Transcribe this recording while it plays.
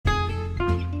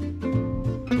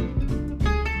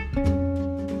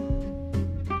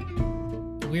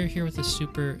we're here with a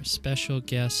super special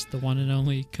guest, the one and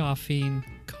only Caffeine.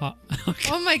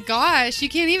 Oh my gosh, you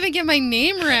can't even get my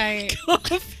name right.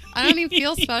 I don't even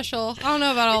feel special. I don't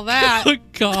know about all that.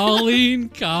 Colleen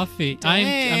Coffee.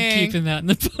 I'm keeping that in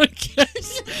the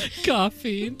podcast.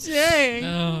 Caffeine. Dang.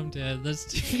 Oh, I'm dead. Let's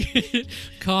do it.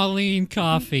 Colleen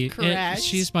Coffee. Correct.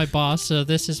 She's my boss, so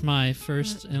this is my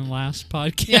first and last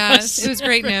podcast. Yes, it was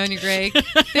great knowing you, Greg.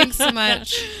 Thanks so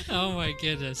much. Oh my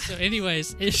goodness. So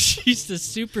anyways, she's the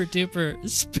super duper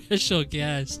special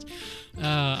guest.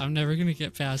 I'm never going to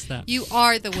get past that. You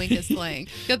are the Winkus Link.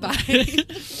 Goodbye.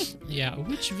 Yeah,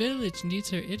 which village needs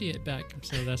her idiot back?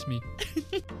 So that's me.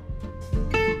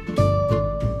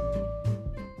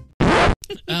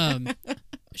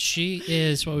 She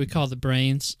is what we call the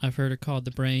brains. I've heard her called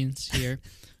the brains here.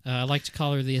 I like to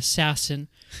call her the assassin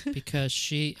because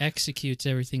she executes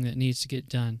everything that needs to get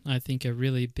done. I think a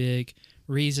really big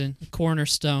reason, a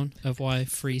cornerstone of why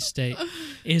Free State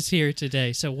is here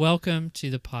today. So welcome to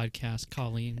the podcast,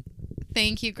 Colleen.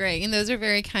 Thank you, Greg. And those are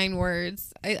very kind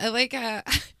words. I like, I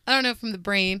don't know, from the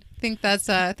brain. I think that's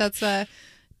Dr.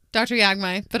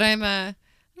 Yagmai. But I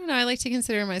don't know, I like to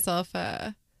consider myself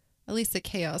at least a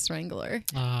chaos wrangler.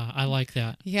 I like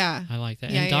that. Yeah. I like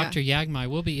that. Yeah, and Dr. Yagmai,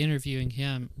 we'll be interviewing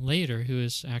him later, who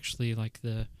is actually like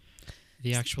the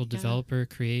actual developer,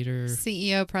 creator,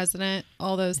 CEO, president,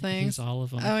 all those things. He's all of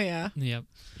them. Oh, yeah. Yep.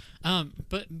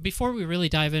 But before we really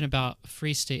dive in about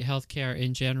Free State Healthcare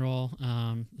in general,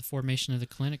 the formation of the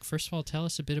clinic, first of all, tell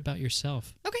us a bit about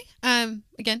yourself. Okay.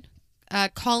 Again,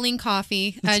 Colleen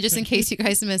Coffee, just in case you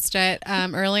guys missed it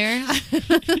earlier.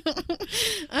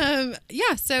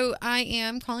 Yeah, so I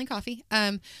am Colleen Coffee.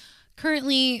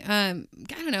 Currently, I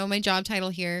don't know, my job title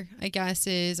here, I guess,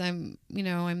 is I'm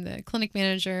the clinic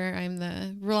manager. I'm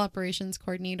the rural operations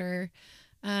coordinator.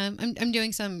 I'm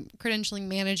doing some credentialing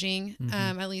managing,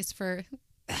 at least for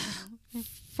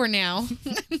now.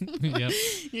 Yep.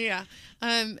 Yeah.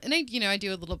 And I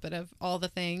do a little bit of all the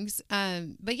things.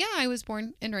 But yeah, I was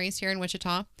born and raised here in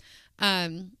Wichita.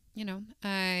 I don't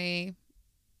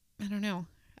know.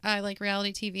 I like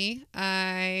reality TV.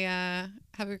 I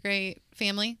have a great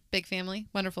family, big family,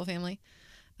 wonderful family.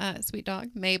 Sweet dog,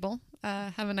 Mabel.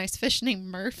 Have a nice fish named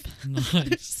Murph.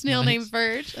 Nice. Snail named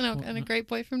Verge. And a great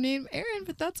boyfriend named Aaron,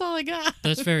 but that's all I got.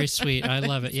 That's very sweet. I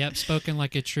love it. Yep, spoken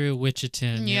like a true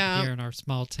Wichitan here in our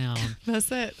small town.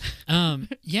 That's it.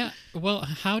 Yeah. Well,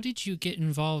 how did you get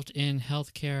involved in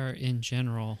healthcare in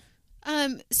general?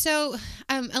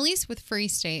 At least with Free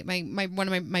State,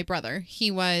 my brother,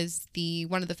 he was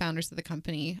one of the founders of the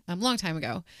company a long time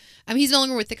ago. He's no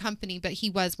longer with the company, but he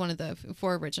was one of the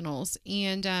four originals,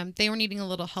 and they were needing a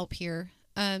little help here.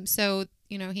 So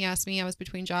he asked me. I was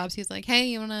between jobs. He's like, "Hey,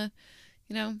 you wanna,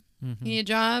 you need a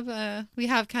job? We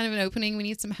have kind of an opening. We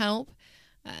need some help.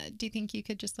 Do you think you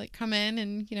could just like come in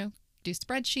and do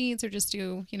spreadsheets or just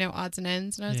do odds and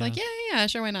ends?" And I was like, "Yeah,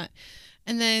 sure, why not?"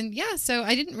 And then, so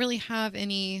I didn't really have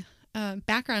any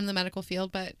background in the medical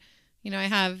field, but, I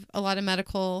have a lot of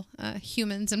medical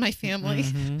humans in my family.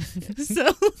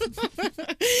 So,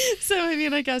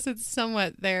 I guess it's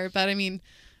somewhat there. But,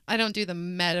 I don't do the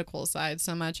medical side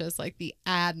so much as, like, the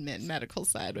admin medical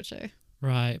side, which I...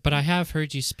 Right. But I have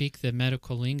heard you speak the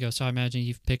medical lingo, so I imagine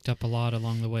you've picked up a lot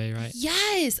along the way, right?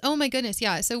 Yes. Oh, my goodness.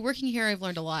 Yeah. So working here, I've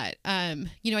learned a lot. I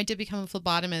did become a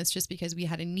phlebotomist just because we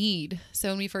had a need. So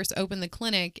when we first opened the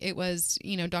clinic, it was,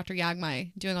 Dr.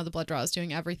 Yagmai doing all the blood draws,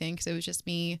 doing everything, because it was just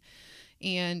me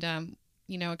and,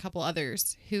 a couple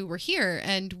others who were here,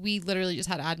 and we literally just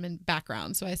had admin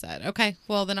background. So I said, okay,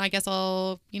 well, then I guess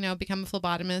I'll, become a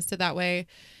phlebotomist. So that way,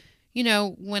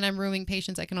 when I'm rooming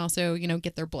patients, I can also,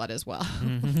 get their blood as well.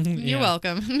 You're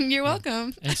welcome. You're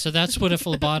welcome. And so that's what a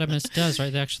phlebotomist does,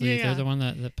 right? They're the one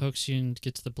that pokes you and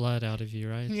gets the blood out of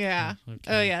you, right? Yeah.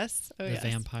 Okay. Oh, yes. The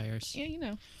vampires.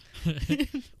 Yeah,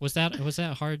 Was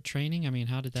that hard training?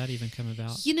 How did that even come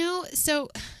about? So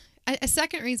a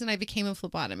second reason I became a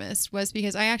phlebotomist was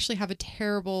because I actually have a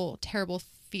terrible, terrible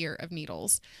fear of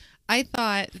needles. I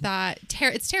thought that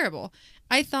it's terrible.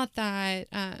 I thought that,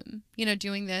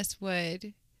 doing this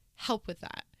would help with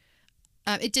that.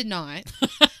 It did not.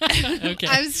 Okay.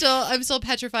 I'm still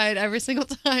petrified every single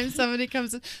time somebody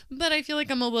comes in, but I feel like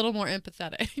I'm a little more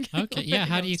empathetic. Okay. Yeah.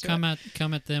 How do you come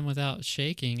at them without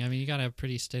shaking? You got to have a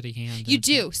pretty steady hand. You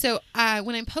do. So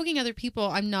when I'm poking other people,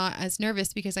 I'm not as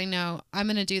nervous because I know I'm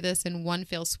going to do this in one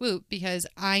fell swoop, because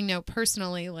I know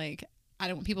personally, like, I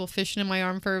don't want people fishing in my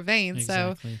arm for a vein.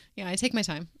 Exactly. So, yeah, I take my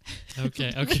time.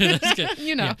 Okay, that's good.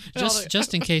 Yeah.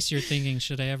 Just in case you're thinking,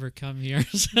 should I ever come here?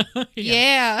 So,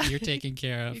 yeah. You're taken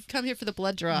care of. You come here for the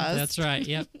blood draws. That's right.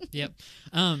 Yep.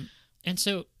 And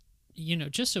so,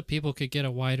 just so people could get a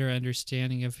wider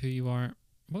understanding of who you are,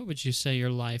 what would you say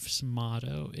your life's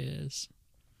motto is?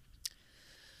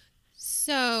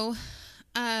 So,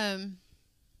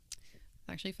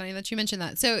 actually funny that you mentioned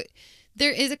that. So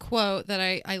there is a quote that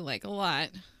I like a lot.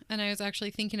 And I was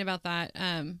actually thinking about that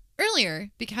earlier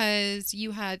because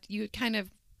you had kind of,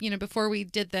 before we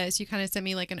did this, you kind of sent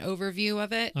me like an overview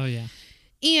of it. Oh, yeah.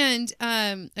 And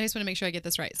I just want to make sure I get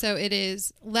this right. So it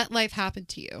is, let life happen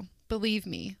to you. Believe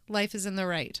me, life is in the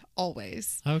right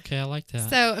always. Okay, I like that.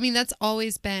 So, I mean, that's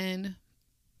always been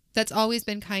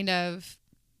kind of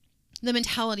the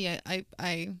mentality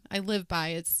I live by.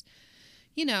 It's,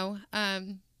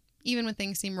 even when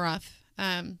things seem rough,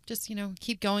 just,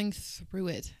 keep going through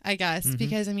it, I guess,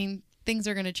 because I mean, things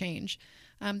are going to change.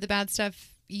 The bad stuff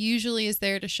usually is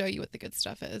there to show you what the good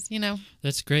stuff is,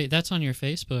 That's great. That's on your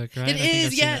Facebook, right? It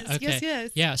is. Yes. Okay.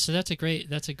 Yes. Yeah. So that's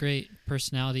a great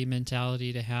personality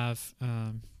mentality to have,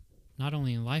 not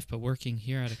only in life, but working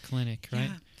here at a clinic, right?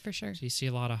 Yeah, for sure. So you see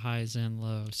a lot of highs and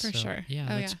lows. For sure. Yeah,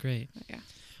 that's great. Yeah.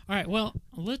 All right. Well,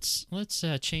 let's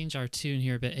change our tune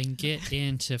here a bit and get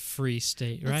into Free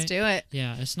State, right? Let's do it.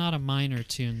 Yeah. It's not a minor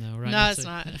tune though, right? No, it's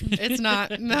not. It's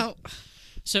not. No.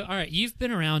 So, all right, you've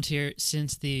been around here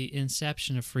since the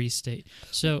inception of Free State.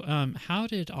 So, how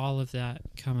did all of that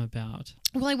come about?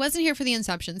 Well, I wasn't here for the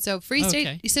inception. So Free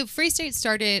State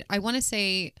started, I want to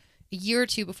say, a year or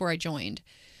two before I joined.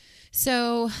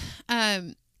 So,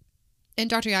 and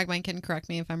Dr. Yagman can correct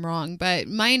me if I'm wrong, but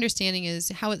my understanding is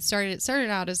how it started. It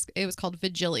started out as, it was called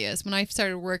Vigilius. When I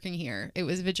started working here, it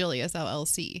was Vigilius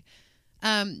LLC.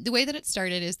 The way that it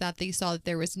started is that they saw that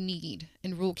there was need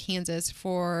in rural Kansas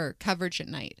for coverage at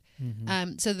night,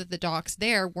 so that the docs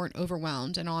there weren't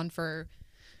overwhelmed and on for,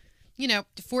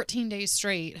 14 days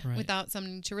straight without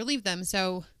something to relieve them.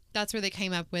 So that's where they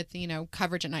came up with,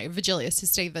 coverage at night, Vigilius, to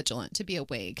stay vigilant, to be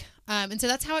awake. And so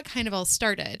that's how it kind of all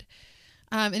started.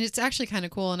 And it's actually kind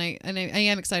of cool. And I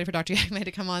am excited for Dr. Yagman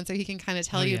to come on so he can kind of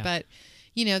tell you, but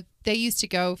they used to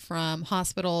go from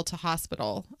hospital to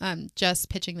hospital, just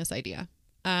pitching this idea.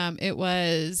 It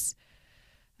was,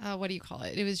 what do you call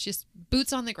it? It was just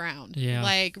boots on the ground,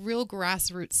 like real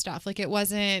grassroots stuff. Like it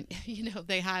wasn't,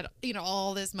 they had,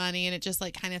 all this money and it just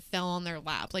like kind of fell on their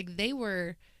lap. Like they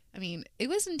were, I mean, it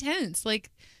was intense.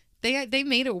 Like they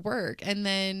made it work. And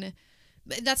then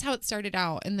that's how it started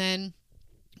out. And then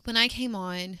when I came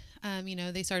on,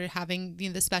 they started having,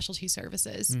 the specialty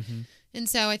services. And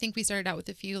so I think we started out with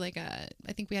a few, like,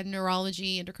 I think we had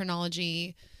neurology,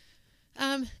 endocrinology,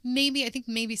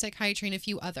 maybe psychiatry and a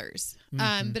few others.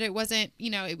 But it wasn't,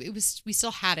 it was, we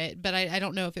still had it, but I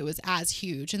don't know if it was as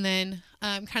huge. And then,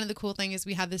 kind of the cool thing is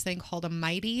we had this thing called a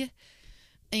Mighty.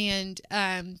 And,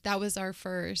 that was our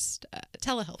first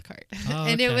telehealth card. Oh,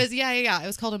 and okay. it was, it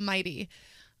was called a Mighty.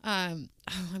 I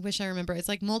wish I remember. It's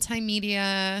like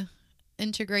multimedia,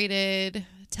 integrated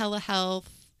telehealth.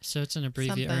 So it's an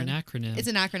abbreviation or an acronym. It's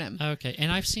an acronym. Okay,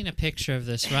 and I've seen a picture of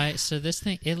this, right? So this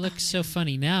thing, it looks so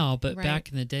funny now, but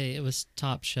back in the day, it was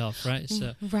top shelf, right?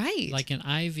 So like an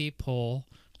IV pole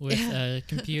with a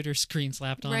computer screen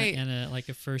slapped on it and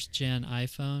a first gen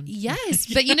iPhone.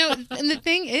 Yes, but and the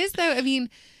thing is though, I mean,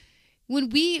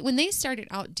 when they started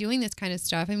out doing this kind of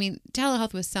stuff, I mean,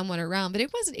 telehealth was somewhat around, but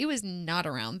it was not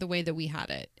around the way that we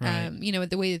had it. Right.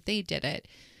 The way that they did it.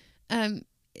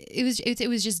 It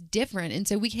was just different. And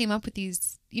so we came up with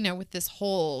these, with this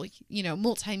whole,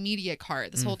 multimedia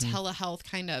card, this whole telehealth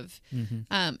kind of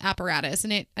apparatus.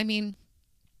 And it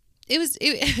was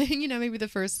maybe the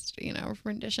first,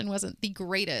 rendition wasn't the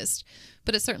greatest,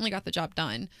 but it certainly got the job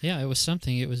done. Yeah, it was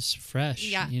something. It was fresh.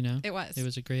 Yeah, it was. It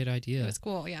was a great idea. It was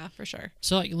cool. Yeah, for sure.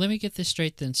 So let me get this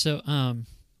straight then. So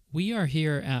we are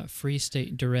here at Free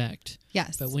State Direct.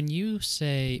 Yes. But when you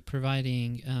say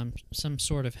providing some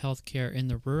sort of health care in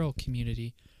the rural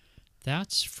community,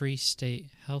 that's Free State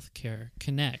Healthcare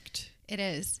Connect. It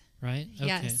is. Right? Okay.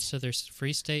 Yes. So there's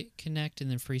Free State Connect and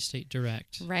then Free State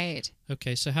Direct. Right.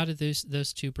 Okay. So how did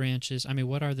those two branches,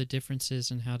 what are the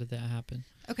differences and how did that happen?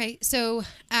 Okay. So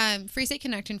Free State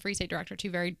Connect and Free State Direct are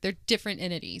they're different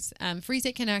entities. Free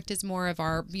State Connect is more of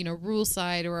our, rural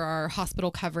side or our hospital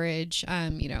coverage,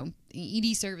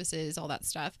 ED services, all that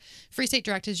stuff. Free State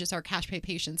Direct is just our cash pay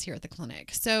patients here at the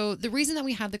clinic. So the reason that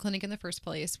we had the clinic in the first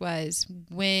place was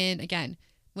when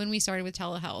we started with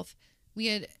telehealth, we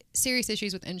had serious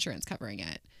issues with insurance covering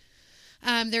it.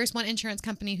 There's one insurance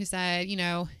company who said,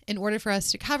 in order for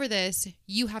us to cover this,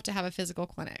 you have to have a physical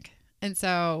clinic. And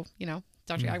so,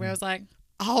 Dr. Yagman was like,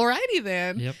 all righty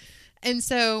then. Yep. And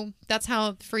so that's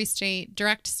how Free State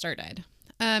Direct started.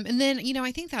 And then,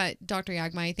 I think that Dr.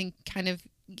 Yagman,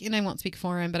 and I won't speak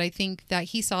for him, but I think that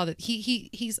he saw that he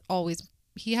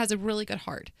has a really good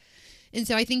heart. And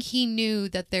so I think he knew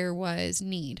that there was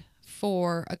need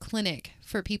for a clinic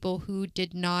for people who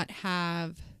did not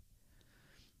have,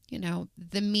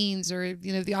 the means or,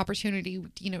 the opportunity,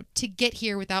 to get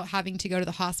here without having to go to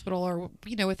the hospital or,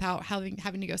 without having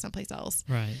to go someplace else.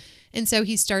 Right. And so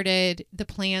he started the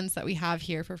plans that we have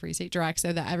here for Free State Direct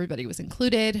so that everybody was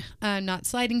included, not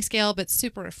sliding scale, but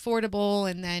super affordable.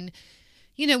 And then,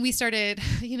 we started,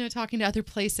 talking to other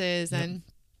places and,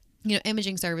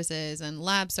 imaging services and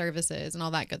lab services and all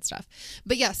that good stuff.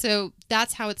 But yeah, so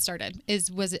that's how it started,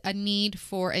 was a need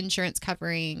for insurance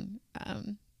covering,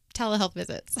 telehealth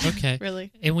visits. Okay.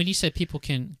 Really. And when you said people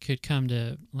could come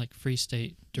to like Free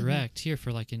State Direct here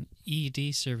for like an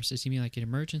ED services, you mean like an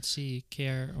emergency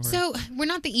care? Or? So we're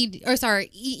not the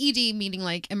ED meaning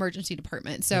like emergency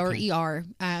department. So Okay. or ER,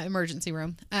 emergency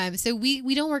room. So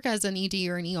we don't work as an ED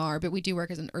or an ER, but we do work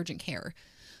as an urgent care.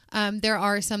 There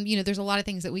are some, there's a lot of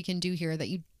things that we can do here that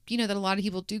that a lot of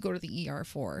people do go to the ER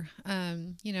for.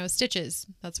 Stitches,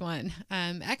 that's one.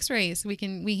 X-rays, we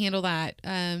handle that.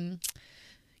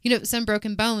 Some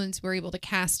broken bones we're able to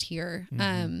cast here.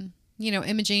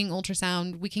 Imaging,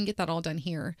 ultrasound, we can get that all done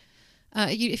here.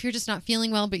 If you're just not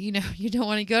feeling well, but you don't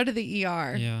want to go to the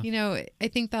ER. Yeah. I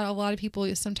think that a lot of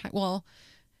people sometimes,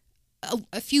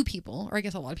 a few people, or I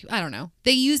guess a lot of people, I don't know,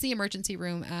 they use the emergency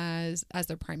room as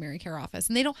their primary care office,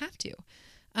 and they don't have to,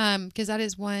 because that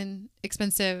is one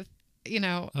expensive,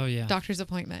 Oh yeah. doctor's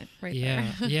appointment right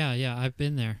Yeah. there. Yeah. I've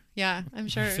been there. Yeah, I'm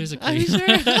sure. Physically. I'm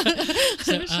sure.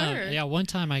 So, I'm sure. yeah, one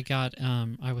time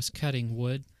I was cutting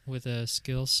wood with a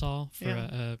skill saw for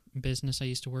a business I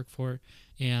used to work for,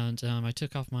 and I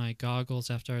took off my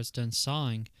goggles after I was done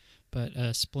sawing, but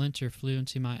a splinter flew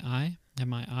into my eye, and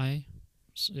my eye,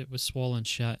 it was swollen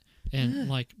shut, and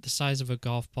like the size of a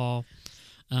golf ball.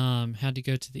 Had to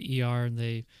go to the ER, and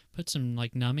they put some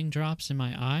like numbing drops in my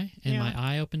eye, and my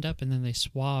eye opened up, and then they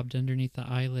swabbed underneath the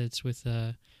eyelids with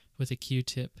a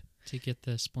Q-tip to get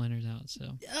the splinters out.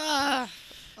 So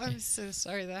I'm so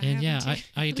sorry that and happened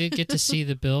to I did get to see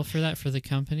the bill for that for the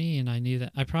company, and I knew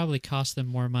that I probably cost them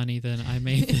more money than I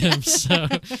made them. So,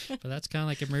 but that's kind of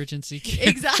like emergency care.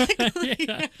 Exactly.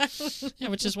 Yeah,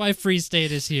 which is why Free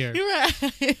State is here. You're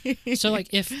right. So,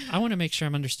 like, if I want to make sure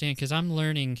I'm understanding, because I'm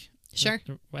learning. Sure.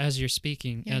 As you're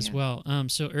speaking as well.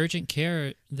 So urgent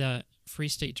care that Free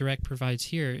State Direct provides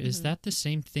here, is that the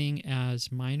same thing as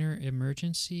minor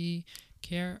emergency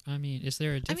care? I mean, is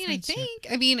there a difference?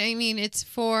 I mean, it's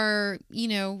for,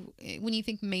 when you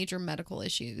think major medical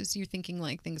issues, you're thinking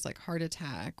like things like heart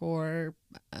attack or,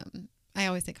 I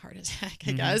always think heart attack,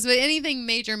 I guess, but anything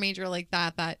major like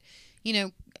that,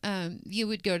 you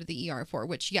would go to the ER for,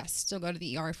 which yes, still go to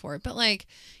the ER for, but like,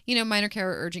 minor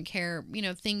care or urgent care,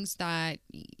 things that,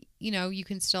 you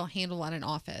can still handle at an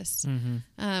office.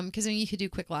 Cause you could do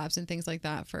quick labs and things like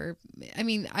that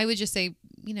I would just say,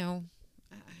 I don't know,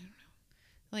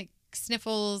 like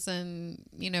sniffles and,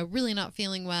 really not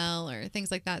feeling well or things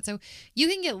like that. So you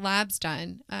can get labs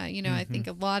done. I think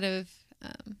a lot of,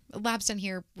 labs done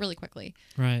here really quickly.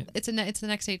 Right. It's the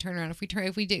next day turnaround.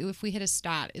 If we hit a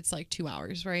stat, it's like 2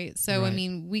 hours, right? So Right. I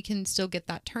mean, we can still get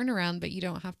that turnaround, but you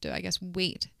don't have to, I guess,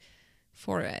 wait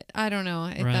for it. I don't know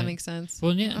if Right. that makes sense.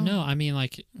 Well, yeah, no, I mean,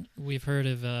 like we've heard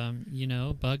of,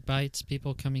 bug bites,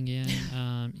 people coming in,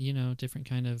 different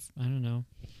kind of, I don't know,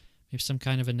 maybe some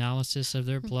kind of analysis of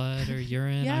their blood or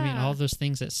urine. I mean, Yeah. all those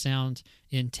things that sound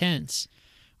intense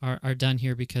are done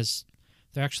here because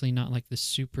they're actually not like the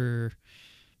super.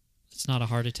 It's not a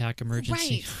heart attack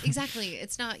emergency. Right, exactly.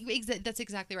 It's not. That's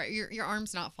exactly right. Your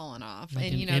arm's not falling off,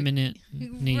 Like and an imminent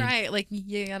need. right? Like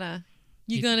you're gonna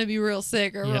be real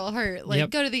sick or Yep. real hurt. Like Yep.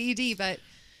 go to the ED, but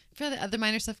for the other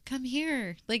minor stuff, come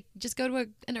here. Like just go to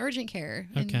an urgent care.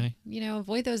 And, Okay.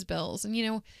 avoid those bills.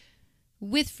 And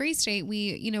with Free State,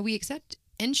 we accept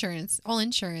insurance, all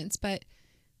insurance, but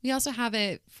we also have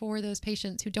it for those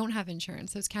patients who don't have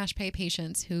insurance. Those cash pay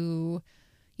patients who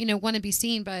want to be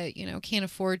seen, but, can't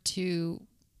afford to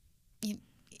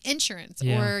insurance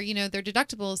Yeah. or, their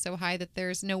deductible is so high that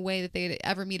there's no way that they'd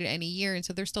ever meet it any year. And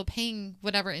so they're still paying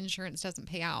whatever insurance doesn't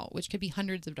pay out, which could be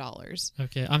hundreds of dollars.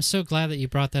 Okay. I'm so glad that you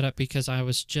brought that up because I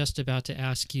was just about to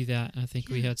ask you that. I think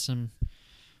we had some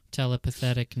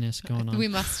telepatheticness going on. We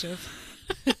must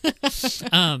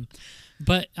have.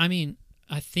 But I mean,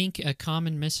 I think a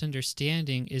common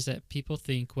misunderstanding is that people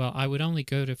think, well, I would only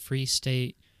go to Free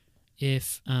State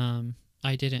if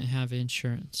I didn't have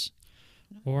insurance,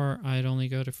 or I'd only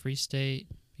go to Free State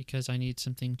because I need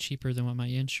something cheaper than what my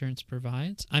insurance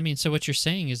provides. I mean, so what you're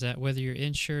saying is that whether you're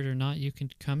insured or not, you can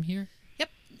come here?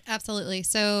 Yep, absolutely.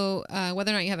 So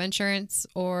whether or not you have insurance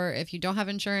or if you don't have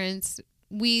insurance,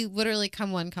 we literally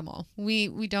come one, come all. We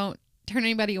don't turn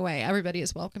anybody away. Everybody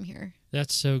is welcome here.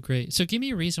 That's so great. So give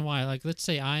me a reason why. Like, let's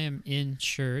say I am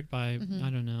insured by, I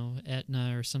don't know,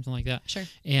 Aetna or something like that. Sure.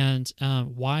 And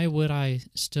why would I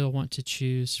still want to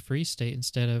choose Free State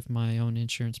instead of my own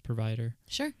insurance provider?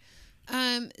 Sure.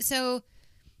 So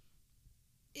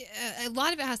a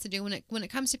lot of it has to do when it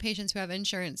comes to patients who have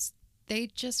insurance, they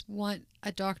just want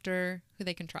a doctor who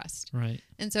they can trust. Right.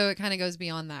 And so it kind of goes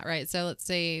beyond that, right? So let's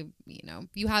say,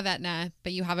 you have Aetna,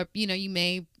 but you have you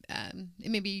may,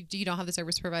 maybe you don't have the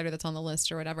service provider that's on the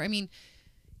list or whatever. I mean,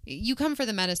 you come for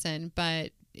the medicine,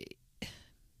 but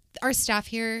our staff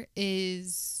here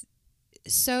is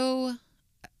so,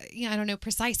 I don't know,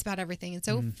 precise about everything and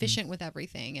so efficient with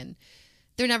everything. And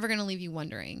they're never going to leave you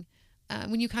wondering.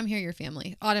 When you come here, you're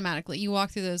family automatically. You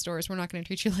walk through those doors. We're not going to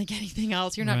treat you like anything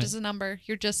else. You're not just a number.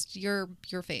 You're just your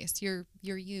face. You're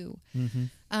you.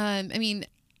 I mean,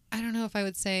 I don't know if I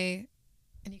would say,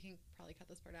 and you can probably cut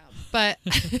this part out, but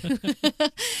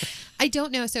I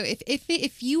don't know. So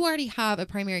if you already have a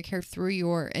primary care through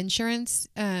your insurance,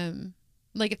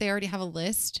 like if they already have a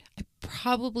list, I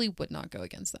probably would not go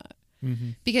against that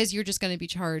because you're just going to be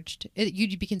charged.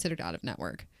 You'd be considered out of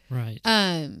network. Right.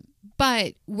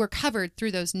 But we're covered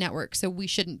through those networks, so we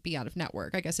shouldn't be out of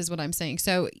network, I guess is what I'm saying.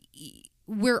 So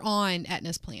we're on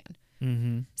Aetna's plan.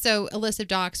 So a list of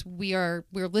docs, we're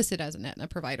listed as an Aetna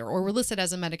provider, or we're listed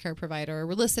as a Medicare provider, or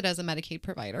we're listed as a Medicaid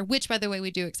provider, which, by the way, we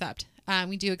do accept.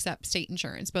 We do accept state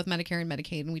insurance, both Medicare and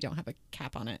Medicaid, and we don't have a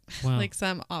cap on it like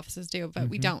some offices do, but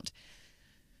we don't.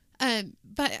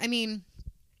 But I mean...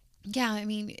 Yeah, I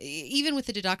mean, even with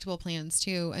the deductible plans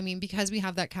too, I mean, because we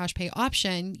have that cash pay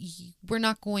option, we're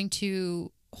not going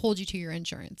to hold you to your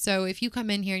insurance. So if you come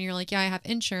in here and you're like, yeah, I have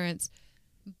insurance,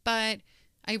 but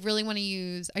I really want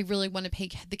to pay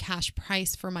the cash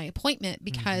price for my appointment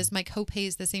because my copay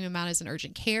is the same amount as an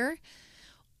urgent care.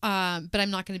 But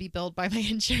I'm not going to be billed by my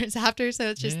insurance after. So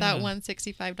it's just that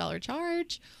 $165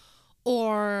 charge.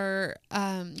 Or,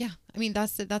 I mean,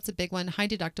 that's a big one. High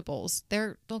deductibles,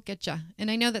 they'll get you. And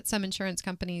I know that some insurance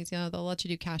companies, they'll let you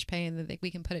do cash pay and then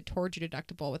we can put it towards your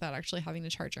deductible without actually having to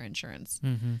charge your insurance.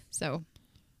 So.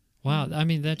 Wow. I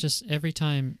mean, that just, every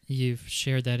time you've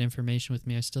shared that information with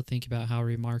me, I still think about how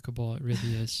remarkable it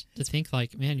really is to think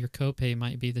like, man, your copay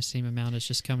might be the same amount as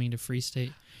just coming to Free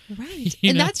State. Right.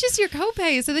 And that's just your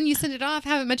copay. So then you send it off,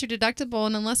 haven't met your deductible.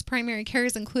 And unless primary care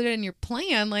is included in your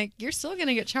plan, like you're still going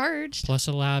to get charged. Plus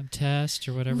a lab test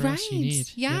or whatever else you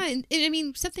need. Yeah. Yep. And I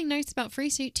mean, something nice about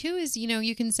Free State too is,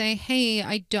 you can say, hey,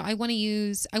 I want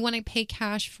to pay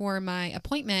cash for my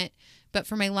appointment, but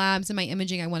for my labs and my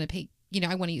imaging, I want to pay,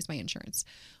 I want to use my insurance,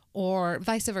 or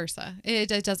vice versa.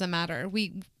 It doesn't matter.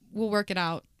 We'll work it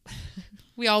out.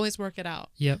 We always work it out.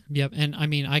 Yep. And I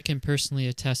mean, I can personally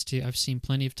attest to, I've seen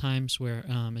plenty of times where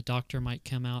a doctor might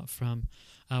come out from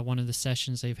one of the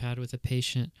sessions they've had with a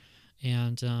patient,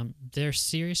 and they're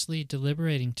seriously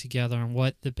deliberating together on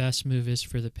what the best move is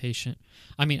for the patient.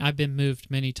 I mean, I've been moved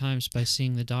many times by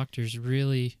seeing the doctors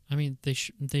really, I mean,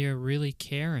 they are really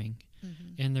caring,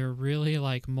 and they're really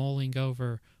like mulling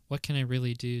over, what can I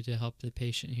really do to help the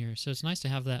patient here? So it's nice to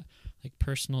have that like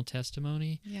personal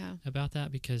testimony about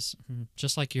that, because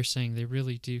just like you're saying, they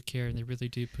really do care and they really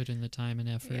do put in the time and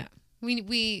effort. Yeah. I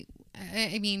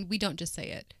mean, we don't just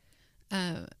say it.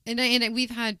 And we've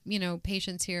had,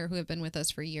 patients here who have been with us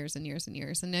for years and years and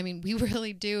years. And I mean, we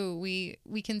really do.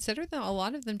 We consider them, a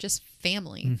lot of them, just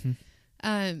family.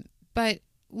 But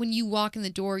when you walk in the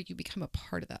door, you become a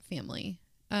part of that family.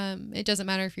 It doesn't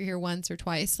matter if you're here once or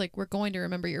twice. Like, we're going to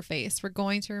remember your face. We're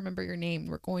going to remember your name.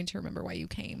 We're going to remember why you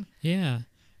came. Yeah.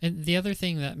 And the other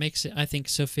thing that makes it, I think,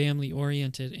 so family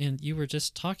oriented, and you were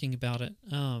just talking about it,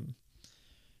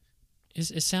 is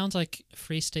it sounds like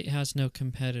Free State has no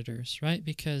competitors, right?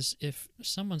 Because if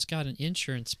someone's got an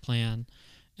insurance plan,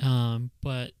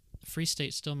 but Free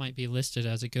State still might be listed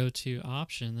as a go-to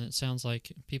option, then it sounds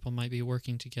like people might be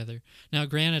working together. Now,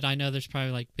 granted, I know there's probably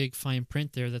like big fine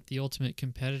print there that the ultimate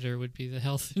competitor would be the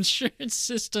health insurance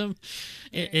system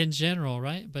in general,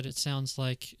 right? But it sounds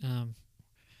like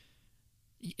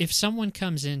if someone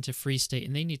comes into Free State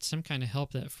and they need some kind of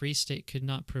help that Free State could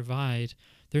not provide,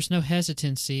 there's no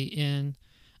hesitancy in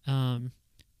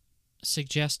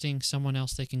suggesting someone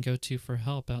else they can go to for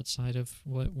help outside of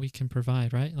what we can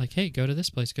provide, right? Like, hey, go to this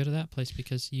place, go to that place,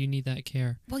 because you need that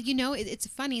care. Well, it's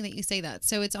funny that you say that.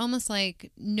 So it's almost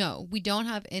like, no, we don't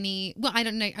have any, well, I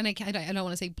don't know, and I don't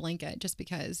want to say blanket just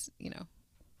because,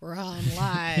 we're on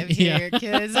live here,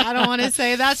 kids. I don't want to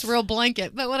say that's real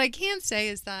blanket. But what I can say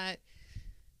is that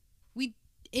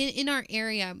in our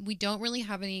area, we don't really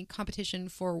have any competition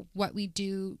for what we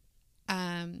do.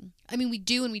 I mean, we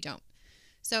do and we don't.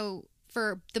 So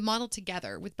for the model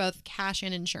together with both cash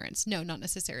and insurance, no, not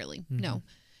necessarily. No.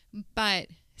 But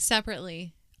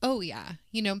separately, oh yeah,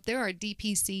 there are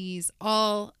DPCs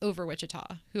all over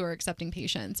Wichita who are accepting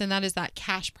patients, and that is that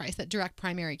cash price, that direct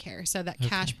primary care. So that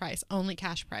cash price, only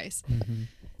cash price.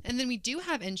 And then we do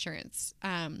have insurance,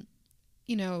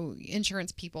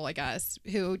 insurance people, I guess,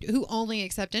 who only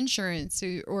accept insurance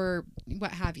or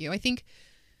what have you. I think,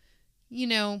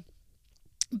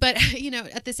 but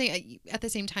at the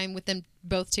same time with them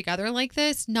both together like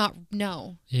this, not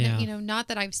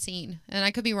that I've seen, and I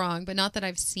could be wrong, but not that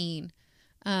I've seen.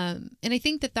 And I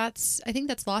think that's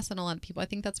lost on a lot of people. I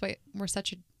think that's why we're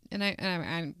such a, and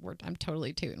I'm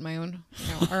totally tooting my own,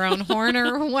 our own horn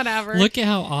or whatever. Look at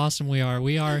how awesome we are.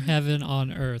 We are heaven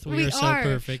on earth. We are so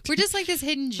perfect. We're just like this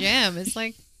hidden gem. It's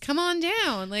like, come on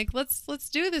down. Like, let's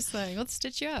do this thing. Let's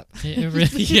stitch you up. It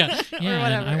really, yeah.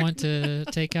 Yeah. I want to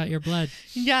take out your blood.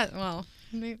 Yeah. Well,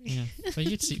 maybe. Yeah. But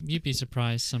you'd be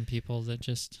surprised, some people that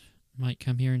just might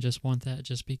come here and just want that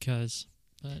just because.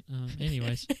 But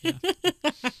anyways, yeah.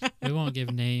 We won't give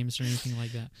names or anything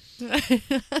like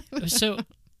that. So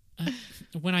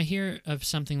when I hear of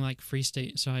something like Free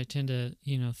State, so I tend to,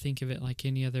 think of it like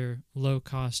any other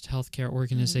low-cost healthcare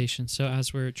organization. So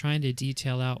as we're trying to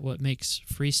detail out what makes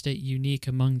Free State unique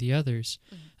among the others,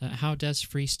 how does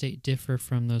Free State differ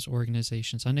from those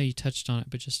organizations? I know you touched on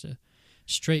it, but just a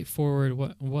straightforward,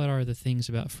 what are the things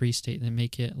about Free State that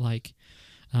make it like,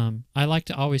 I like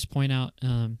to always point out,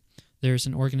 there's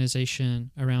an organization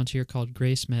around here called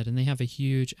GraceMed, and they have a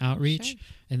huge outreach,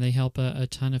 and they help a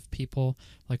ton of people.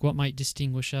 Like, what might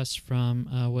distinguish us from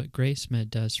what GraceMed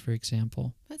does, for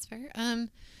example? That's fair.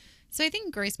 So I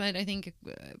think GraceMed,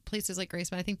 places like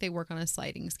GraceMed, I think they work on a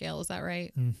sliding scale. Is that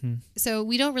right? Mm-hmm. So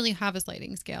we don't really have a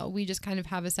sliding scale. We just kind of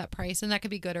have a set price, and that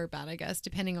could be good or bad, I guess,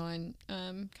 depending on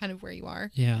kind of where you are.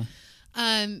 Yeah.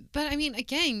 But I mean,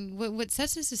 again, what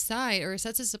sets us aside or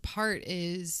sets us apart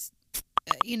is,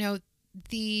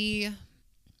 the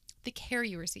care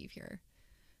you receive here.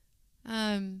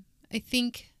 I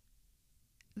think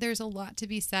there's a lot to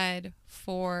be said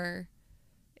for,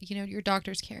 your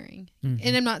doctors caring.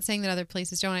 And I'm not saying that other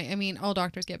places don't. I mean, all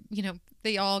doctors get,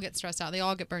 they all get stressed out. They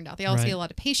all get burned out. They all see a lot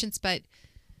of patients, but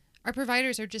our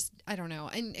providers are just, I don't know.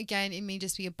 And again, it may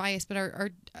just be a bias, but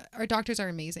our doctors are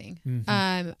amazing.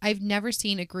 I've never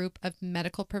seen a group of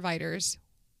medical providers,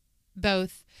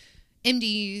 both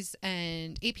MDs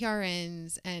and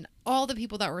APRNs and all the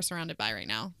people that we're surrounded by right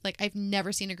now. Like, I've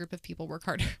never seen a group of people work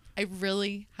harder. I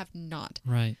really have not.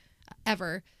 Right.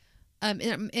 Ever.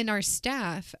 In our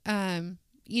staff, our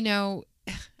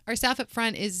staff up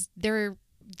front is they're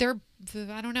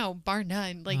I don't know, bar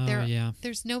none. Like,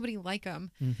 there's nobody like them.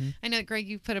 I know, Greg,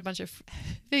 you put a bunch of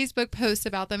Facebook posts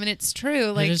about them, and it's true.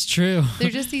 Like, it is true.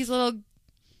 They're just these little,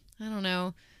 I don't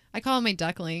know. I call them my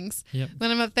ducklings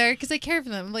when I'm up there because I care for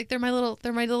them. Like, they're my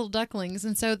little ducklings,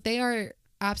 and so they are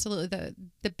absolutely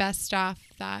the best staff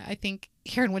that I think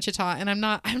here in Wichita. And I'm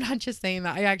not just saying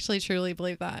that. I actually truly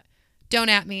believe that. Don't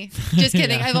at me. Just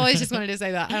kidding. I've always just wanted to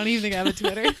say that. I don't even think I have a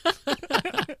Twitter.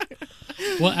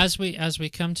 Well, as we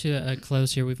come to a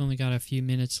close here, we've only got a few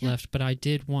minutes left, but I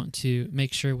did want to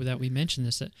make sure that we mention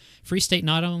this, that Free State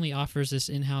not only offers this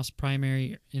in-house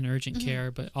primary and urgent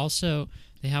care, but also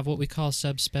they have what we call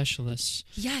subspecialists.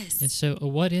 Yes. And so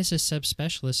what is a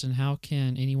subspecialist, and how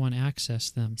can anyone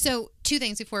access them? So 2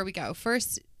 things before we go.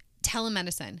 First,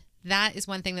 telemedicine. That is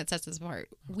one thing that sets us apart.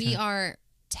 Okay. We are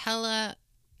tele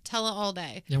all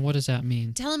day. And what does that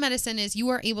mean? Telemedicine is you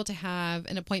are able to have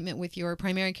an appointment with your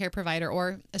primary care provider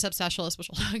or a subspecialist, which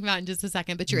we'll talk about in just a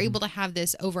second, but you're able to have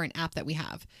this over an app that we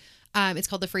have. It's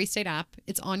called the Free State app.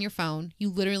 It's on your phone. You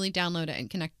literally download it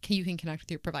and you can connect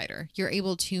with your provider. You're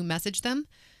able to message them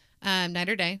night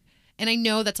or day. And I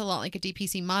know that's a lot like a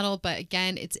DPC model, but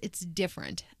again, it's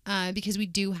different because we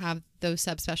do have those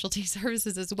subspecialty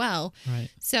services as well. Right.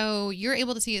 So you're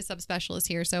able to see a subspecialist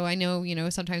here. So I know,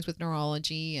 sometimes with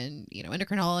neurology and,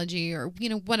 endocrinology or,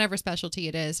 whatever specialty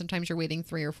it is, sometimes you're waiting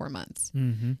 3 or 4 months.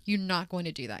 You're not going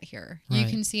to do that here. Right. You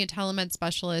can see a telemed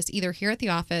specialist either here at the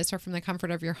office or from the comfort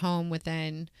of your home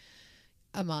within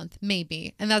a month,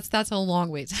 maybe. And that's a long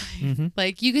wait time.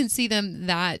 Like, you can see them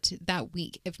that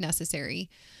week if necessary.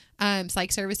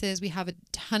 Psych services, we have a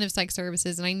ton of psych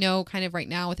services, and I know kind of right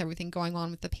now with everything going on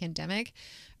with the pandemic,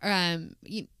 a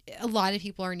lot of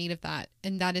people are in need of that,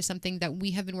 and that is something that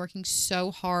we have been working so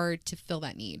hard to fill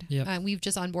that need. We've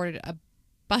just onboarded a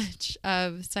bunch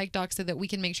of psych docs so that we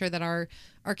can make sure that our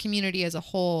community as a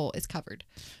whole is covered.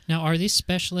 Now, are these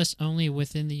specialists only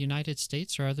within the United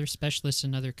States, or are there specialists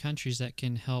in other countries that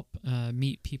can help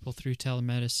meet people through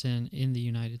telemedicine in the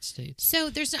United States? So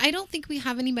I don't think we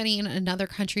have anybody in another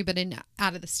country, but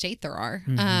out of the state there are.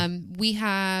 We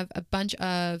have a bunch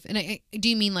of, and do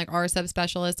you mean like our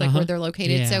subspecialists, like where they're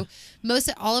located? Yeah.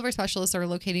 So all of our specialists are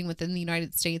located within the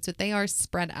United States, but they are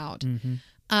spread out.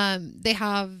 They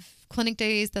have clinic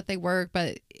days that they work,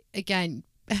 but again,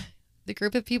 the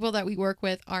group of people that we work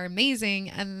with are amazing,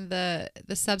 and the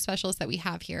subspecialists that we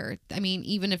have here, I mean,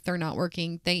 even if they're not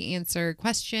working, they answer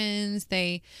questions,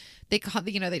 they call,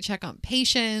 they check on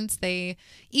patients, they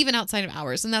even outside of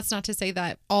hours. And that's not to say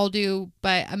that all do,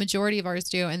 but a majority of ours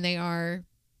do, and they are,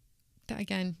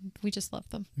 again, we just love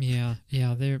them. Yeah,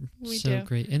 they're We so do.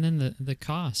 great. And then the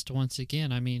cost, once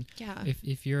again, I mean, Yeah.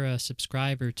 if you're a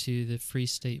subscriber to the Free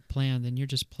State plan, then you're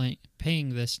just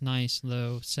paying this nice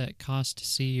low set cost to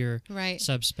see your Right.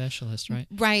 subspecialist, right?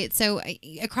 Right. So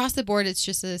across the board, it's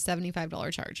just a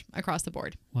 $75 charge across the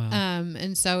board. Wow.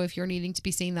 And so if you're needing to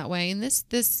be seen that way, and this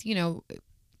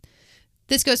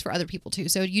goes for other people too.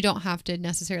 So you don't have to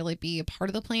necessarily be a part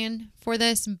of the plan for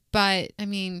this, but I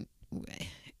mean,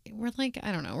 we're like,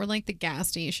 I don't know, we're like the gas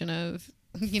station of,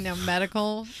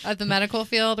 medical, of the medical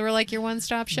field. We're like your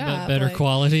one-stop shop. But better like,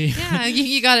 quality. Yeah.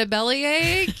 You got a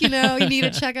bellyache, you need a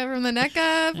checkup from the neck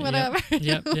up, whatever.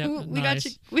 Yep. We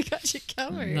Nice. got you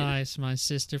covered. Nice, my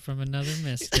sister from another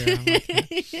mister. I like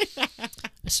that.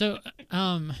 So,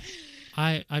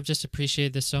 I've just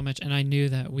appreciated this so much, and I knew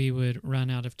that we would run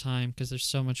out of time because there's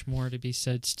so much more to be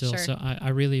said still. Sure. So I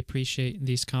really appreciate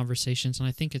these conversations, and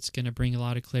I think it's going to bring a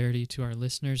lot of clarity to our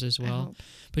listeners as I well. hope.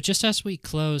 But just as we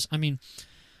close, I mean,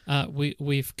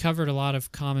 we've covered a lot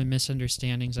of common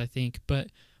misunderstandings, I think, but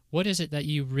what is it that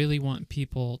you really want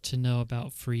people to know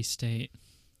about Free State?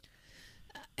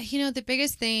 The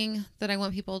biggest thing that I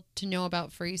want people to know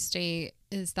about Free State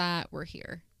is that we're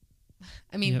here.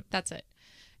 I mean, Yep. That's it.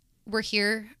 We're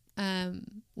here.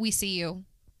 We see you,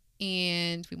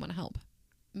 and we want to help.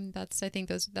 And I think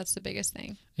that's the biggest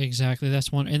thing. Exactly.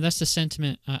 That's one, and that's the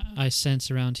sentiment I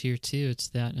sense around here too. It's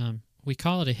that we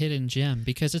call it a hidden gem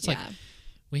because it's like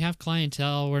we have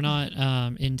clientele. We're not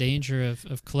in danger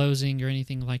of closing or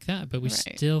anything like that, but we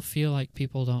Right. still feel like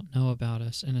people don't know about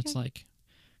us, and it's like,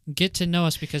 get to know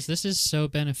us because this is so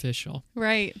beneficial.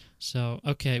 Right. So,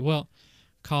 okay, well,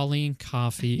 Colleen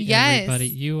Coffee, Yes. everybody,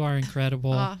 you are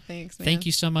incredible. Oh, thanks, man. Thank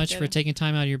you so much for Yeah. taking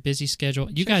time out of your busy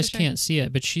schedule. You Sure, guys sure. can't see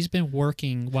it, but she's been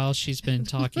working while she's been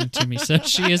talking to me. So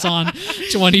she is on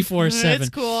 24/7.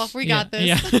 It's cool. We got this.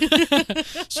 Yeah.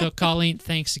 So, Colleen,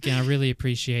 thanks again. I really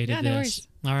appreciated Yeah, this. no worries.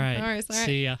 All right. No worries. All right.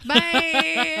 See ya.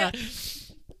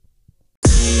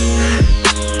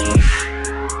 Bye.